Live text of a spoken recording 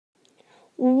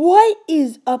What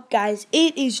is up, guys?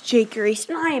 It is Jake Grace,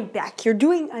 and I am back here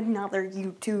doing another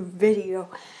YouTube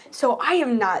video. So I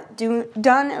am not done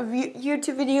a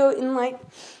YouTube video in like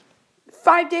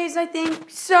 5 days, I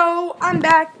think. So I'm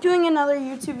back doing another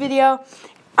YouTube video.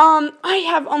 I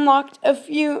have unlocked a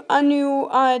new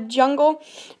jungle,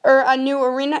 or a new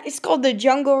arena. It's called the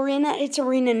Jungle Arena. It's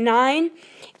Arena 9,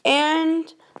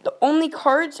 and the only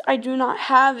cards I do not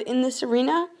have in this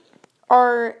arena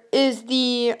is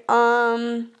the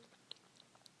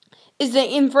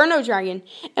Inferno Dragon,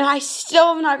 and I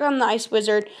still have not gotten the Ice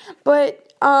Wizard,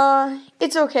 but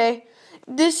it's okay.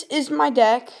 This is my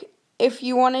deck, if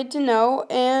you wanted to know,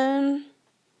 and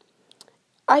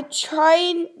I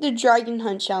tried the Dragon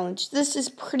Hunt challenge. This is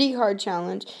a pretty hard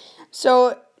challenge,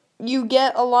 so you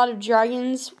get a lot of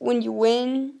dragons when you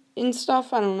win and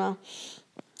stuff. I don't know,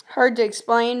 hard to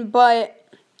explain, but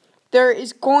there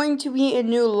is going to be a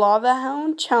new Lava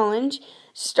Hound challenge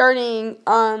starting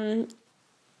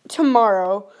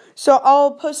tomorrow. So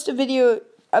I'll post a video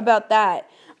about that.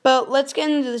 But let's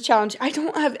get into the challenge. I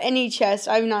don't have any chests.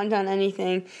 I've not done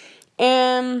anything.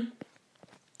 And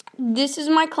this is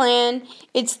my clan.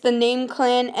 It's the name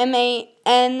clan, M-A-N-A-M-E,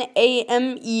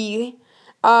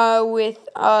 with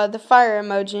the fire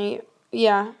emoji.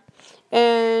 Yeah.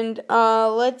 And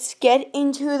let's get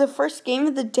into the first game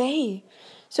of the day.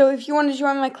 So if you want to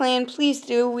join my clan, please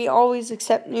do. We always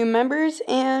accept new members,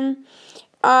 and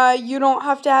you don't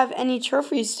have to have any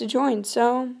trophies to join.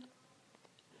 So,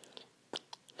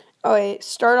 oh wait,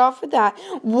 start off with that.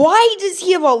 Why does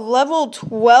he have a level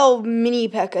 12 mini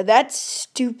P.E.K.K.A? That's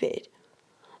stupid.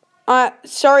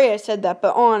 Sorry I said that,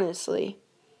 but honestly,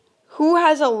 who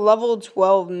has a level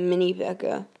 12 mini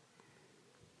P.E.K.K.A?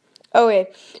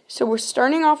 Okay, so we're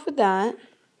starting off with that.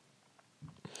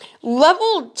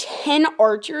 Level 10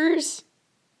 archers?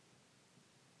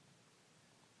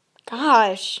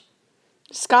 Gosh.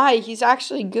 This guy, he's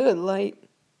actually good. Like,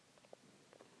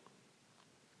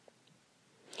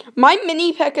 my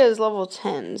mini P.E.K.K.A is level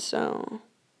 10, so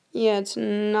yeah, it's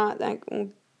not that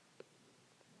good.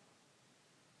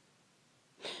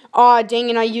 Aw, dang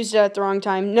it, I used it at the wrong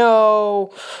time.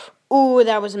 No. Ooh,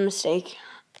 that was a mistake.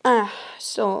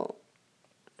 So,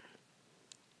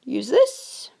 use this.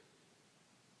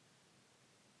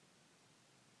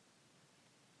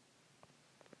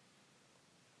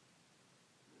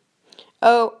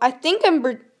 Oh, I think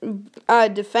I'm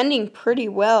defending pretty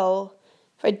well,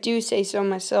 if I do say so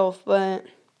myself, but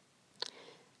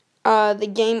the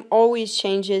game always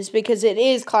changes because it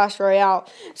is Clash Royale.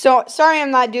 So, sorry I'm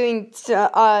not doing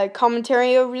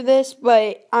commentary over this,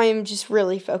 but I am just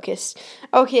really focused.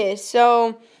 Okay,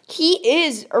 so he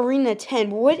is Arena 10.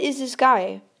 What is this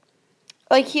guy?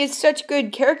 Like, he has such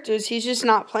good characters, he's just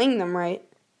not playing them right.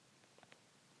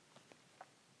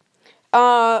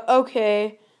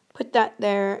 Okay. Put that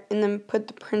there, and then put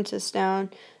the princess down.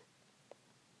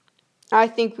 I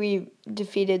think we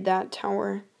defeated that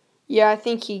tower. Yeah, I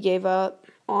think he gave up,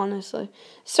 honestly.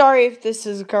 Sorry if this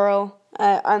is a girl.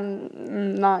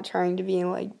 I'm not trying to be,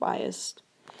 like, biased.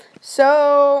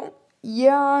 So,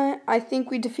 yeah, I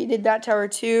think we defeated that tower,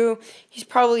 too.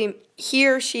 He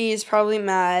or she is probably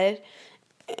mad.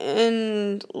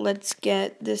 And let's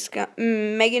get this guy,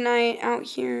 Mega Knight, out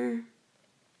here.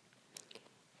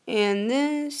 And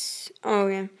this,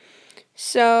 okay,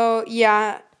 so,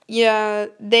 yeah,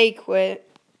 they quit.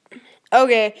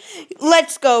 Okay,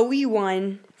 let's go, we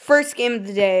won. First game of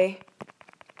the day.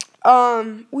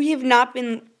 We have not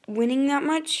been winning that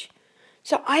much.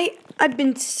 So, I've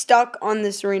been stuck on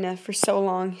this arena for so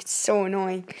long. It's so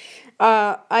annoying.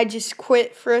 I just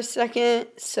quit for a second,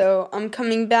 so I'm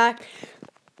coming back.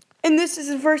 And this is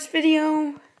the first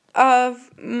video of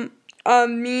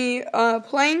me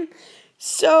playing.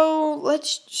 So,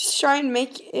 let's just try and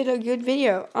make it a good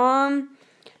video.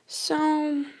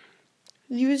 So,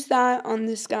 use that on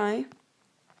this guy.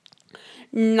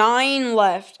 9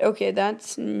 left. Okay,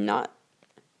 that's not...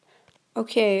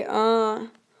 Okay,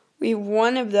 we have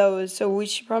 1 of those, so we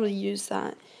should probably use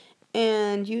that.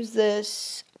 And use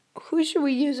this. Who should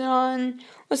we use it on?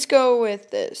 Let's go with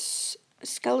this.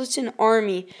 Skeleton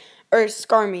Army, or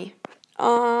Skarmy.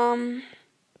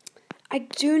 I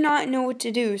do not know what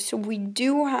to do, so we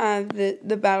do have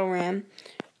the Battle Ram.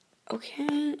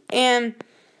 Okay, and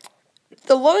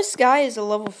the lowest guy is a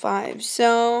level 5,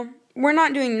 so we're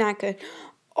not doing that good.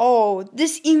 Oh,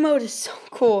 this emote is so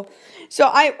cool. So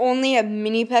I only have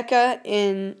mini P.E.K.K.A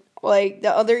in, like,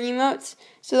 the other emotes.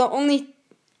 So the only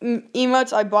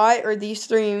emotes I buy are these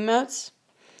 3 emotes,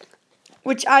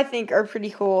 which I think are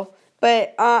pretty cool.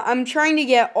 But I'm trying to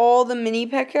get all the mini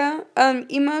P.E.K.K.A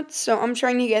emotes, so I'm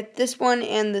trying to get this one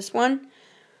and this one.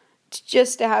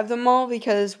 just to have them all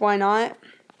because why not?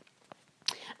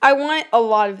 I want a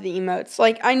lot of the emotes.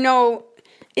 Like, I know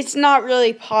it's not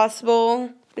really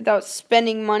possible without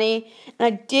spending money. And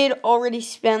I did already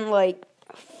spend like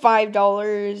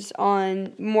 $5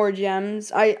 on more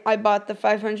gems. I bought the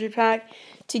 500 pack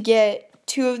to get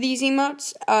 2 of these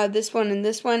emotes, this one and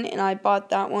this one, and I bought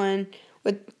that one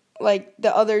with like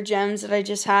the other gems that I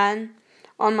just had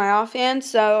on my offhand.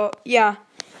 So yeah,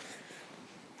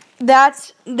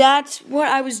 that's what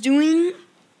I was doing.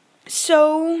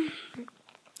 So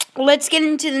let's get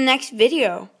into the next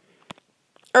video.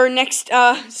 Or next,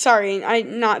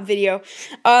 not video.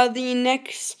 The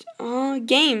next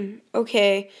game.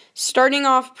 Okay, starting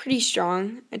off pretty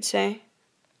strong, I'd say.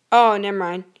 Oh, never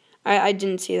mind. I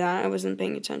didn't see that. I wasn't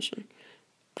paying attention.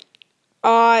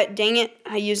 Dang it.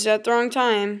 I used it at the wrong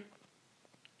time.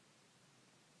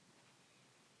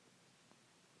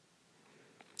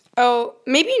 Oh,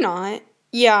 maybe not.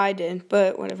 Yeah, I did,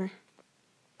 but whatever.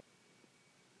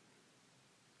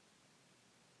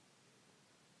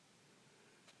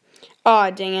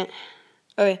 Aw, dang it.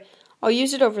 Okay, I'll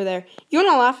use it over there. You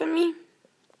wanna laugh at me?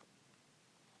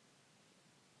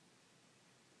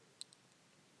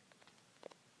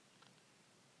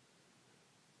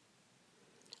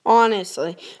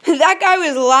 Honestly. That guy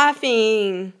was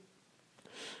laughing.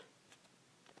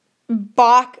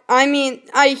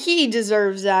 He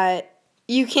deserves that.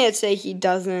 You can't say he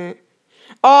doesn't.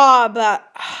 Oh,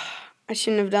 but I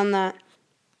shouldn't have done that.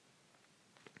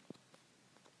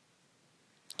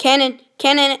 Cannon.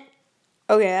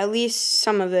 Okay, at least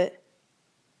some of it.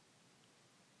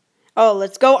 Oh,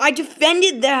 let's go. I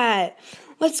defended that.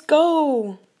 Let's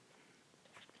go.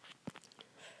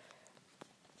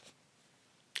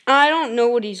 I don't know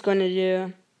what he's going to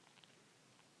do.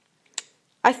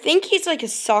 I think he's like a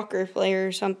soccer player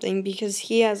or something because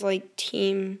he has like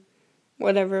team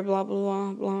whatever, blah,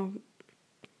 blah, blah, blah.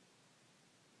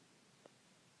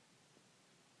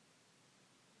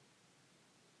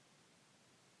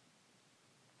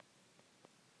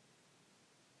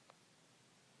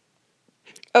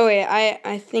 Oh, wait,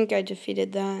 I think I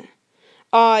defeated that.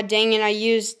 Aw, dang it, I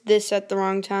used this at the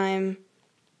wrong time.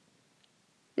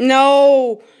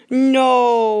 No!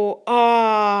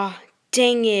 Ah,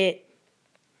 dang it.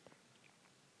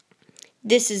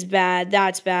 This is bad.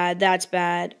 That's bad.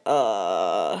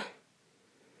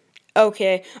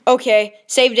 Okay.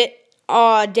 Saved it.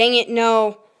 Aw, dang it,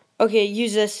 no. Okay,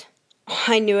 use this. Oh,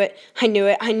 I knew it.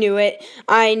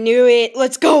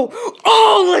 Let's go.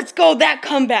 Oh, let's go. That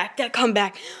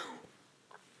comeback.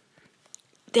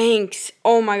 Thanks.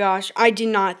 Oh my gosh. I did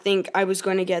not think I was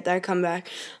going to get that comeback.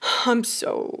 I'm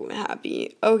so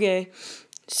happy. Okay.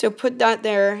 So put that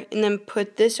there and then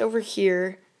put this over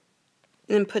here.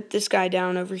 And then put this guy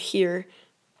down over here.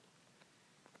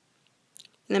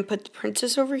 And then put the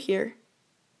princess over here.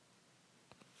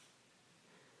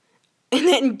 And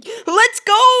then, let's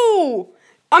go!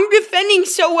 I'm defending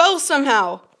so well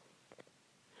somehow.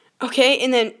 Okay,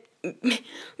 and then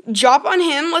drop on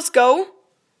him. Let's go.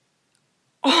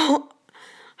 Oh,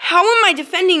 how am I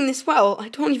defending this well? I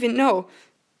don't even know.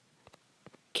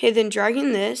 Okay, then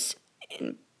dragging this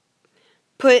and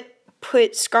put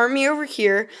Skarmy over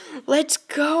here. Let's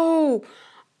go.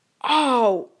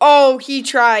 Oh, he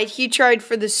tried. He tried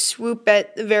for the swoop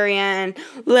at the very end.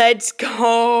 Let's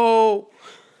go.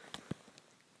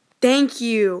 Thank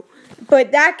you.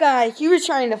 But that guy, he was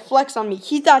trying to flex on me.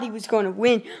 He thought he was going to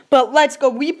win. But let's go.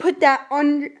 We pulled that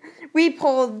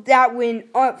win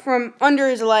up from under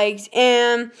his legs,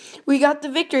 and we got the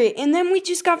victory. And then we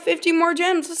just got 50 more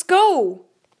gems. Let's go.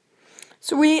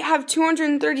 So we have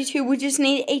 232. We just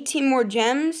need 18 more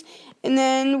gems, and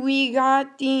then we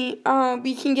got we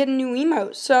can get a new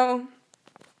emote. So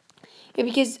yeah,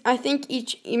 because I think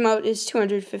each emote is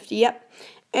 250. Yep,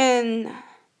 and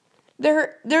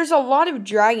there's a lot of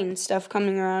dragon stuff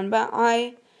coming around, but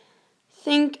I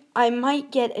think I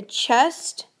might get a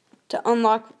chest to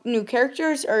unlock new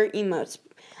characters or emotes.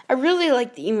 I really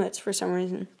like the emotes for some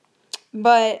reason.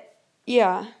 But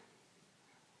yeah.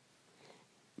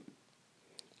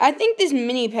 I think this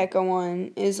mini P.E.K.K.A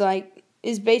one is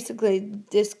basically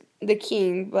the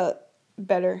king, but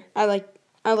better. I like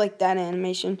that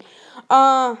animation.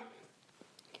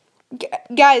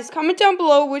 Guys, comment down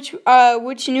below which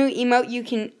new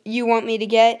emote you want me to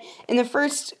get. In the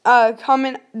first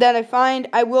comment that I find,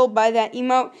 I will buy that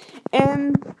emote,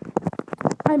 and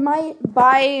I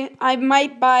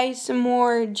might buy some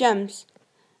more gems.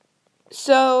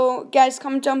 So, guys,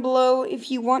 comment down below if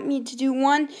you want me to do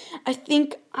one. I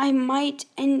think I might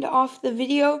end off the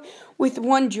video with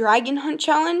one dragon hunt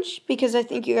challenge because I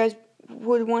think you guys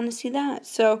would want to see that.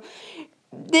 So,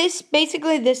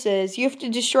 basically this is, you have to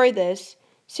destroy this.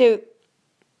 So,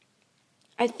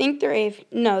 I think they're AFK.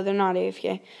 No, they're not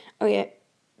AFK. Okay,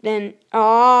 then,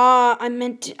 I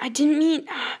didn't mean,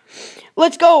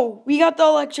 let's go. We got the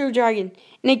Electro Dragon,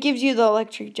 and it gives you the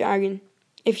Electric Dragon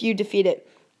if you defeat it.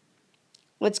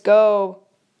 Let's go.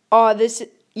 Oh,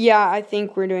 yeah, I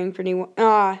think we're doing pretty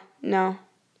well. No.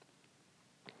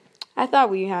 I thought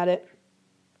we had it.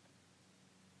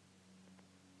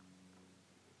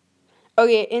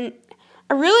 Okay, and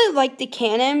I really like the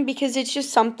cannon because it's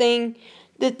just something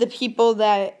that the people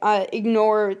that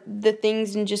ignore the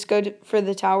things and just go for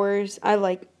the towers, I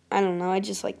don't know, I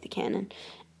just like the cannon.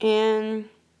 And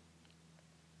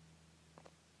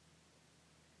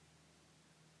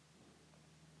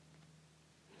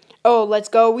oh, let's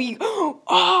go.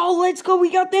 Let's go.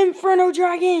 We got the Inferno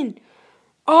Dragon.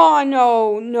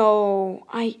 Oh, no.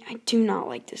 I do not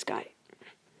like this guy.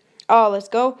 Oh, let's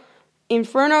go.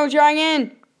 Inferno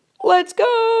Dragon. Let's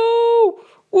go.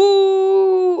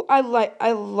 Woo. I like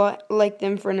the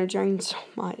Inferno Dragon so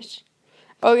much.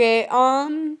 Okay,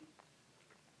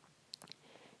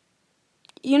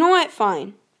 you know what?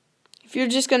 Fine. If you're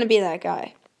just going to be that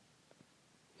guy.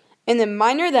 And then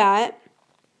minor that.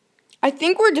 I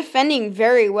think we're defending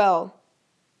very well.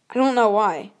 I don't know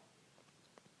why.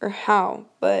 Or how,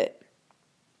 but...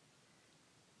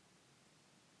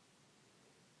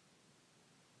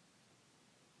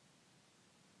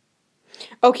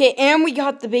 Okay, and we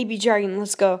got the baby dragon.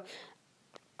 Let's go.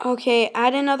 Okay,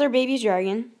 add another baby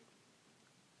dragon.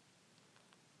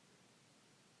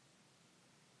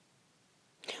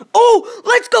 Oh,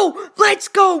 let's go. Let's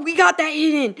go. We got that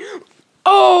hidden.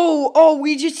 Oh,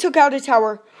 we just took out a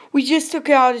tower.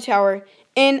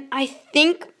 And I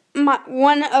think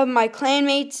one of my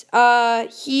clanmates,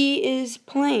 he is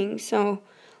playing. So,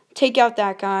 take out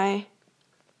that guy.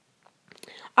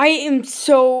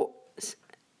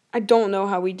 I don't know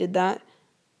how we did that.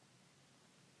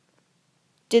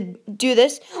 Do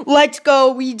this. Let's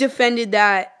go. We defended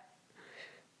that.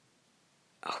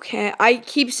 Okay, I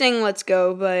keep saying let's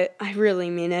go, but I really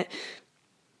mean it.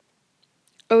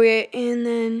 Okay, and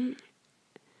then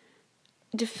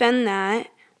defend that.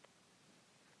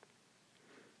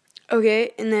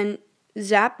 Okay, and then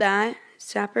zap that.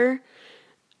 Zapper.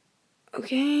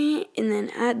 Okay, and then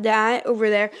add that over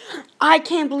there. I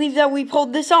can't believe that we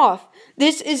pulled this off.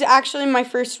 This is actually my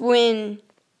first win.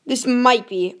 This might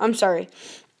be. I'm sorry.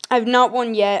 I've not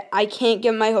won yet. I can't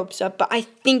get my hopes up, but I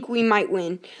think we might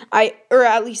win. Or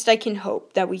at least I can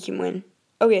hope that we can win.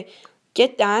 Okay,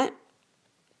 get that.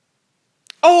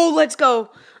 Oh, let's go.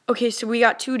 Okay, so we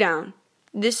got 2 down.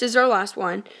 This is our last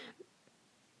one.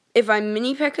 If I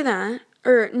mini peck of that,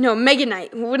 or no, Mega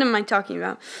Knight. What am I talking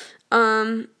about?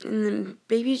 And then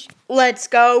babies, let's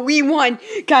go. We won.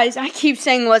 Guys, I keep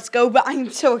saying let's go, but I'm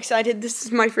so excited. This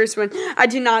is my first win. I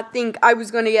did not think I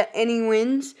was going to get any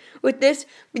wins with this,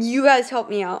 but you guys helped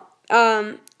me out.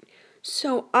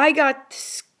 So I got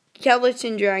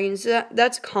skeleton dragons.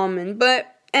 That's common,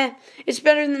 but it's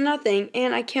better than nothing,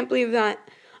 and I can't believe that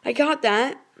I got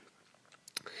that.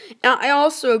 Now, I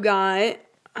also got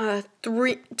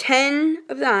 10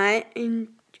 of that, and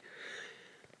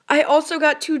I also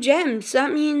got 2 gems.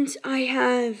 That means I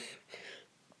have...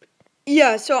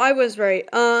 Yeah, so I was right.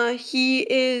 He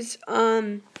is,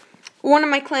 one of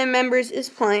my clan members is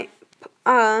playing.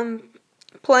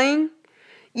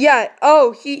 Yeah,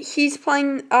 he's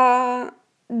playing,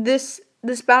 this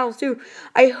battle too.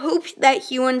 I hope that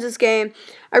he wins this game.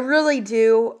 I really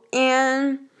do.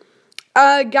 And,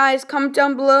 guys, comment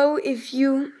down below if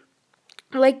you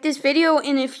like this video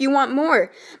and if you want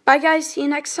more. Bye, guys. See you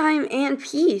next time, and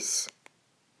peace.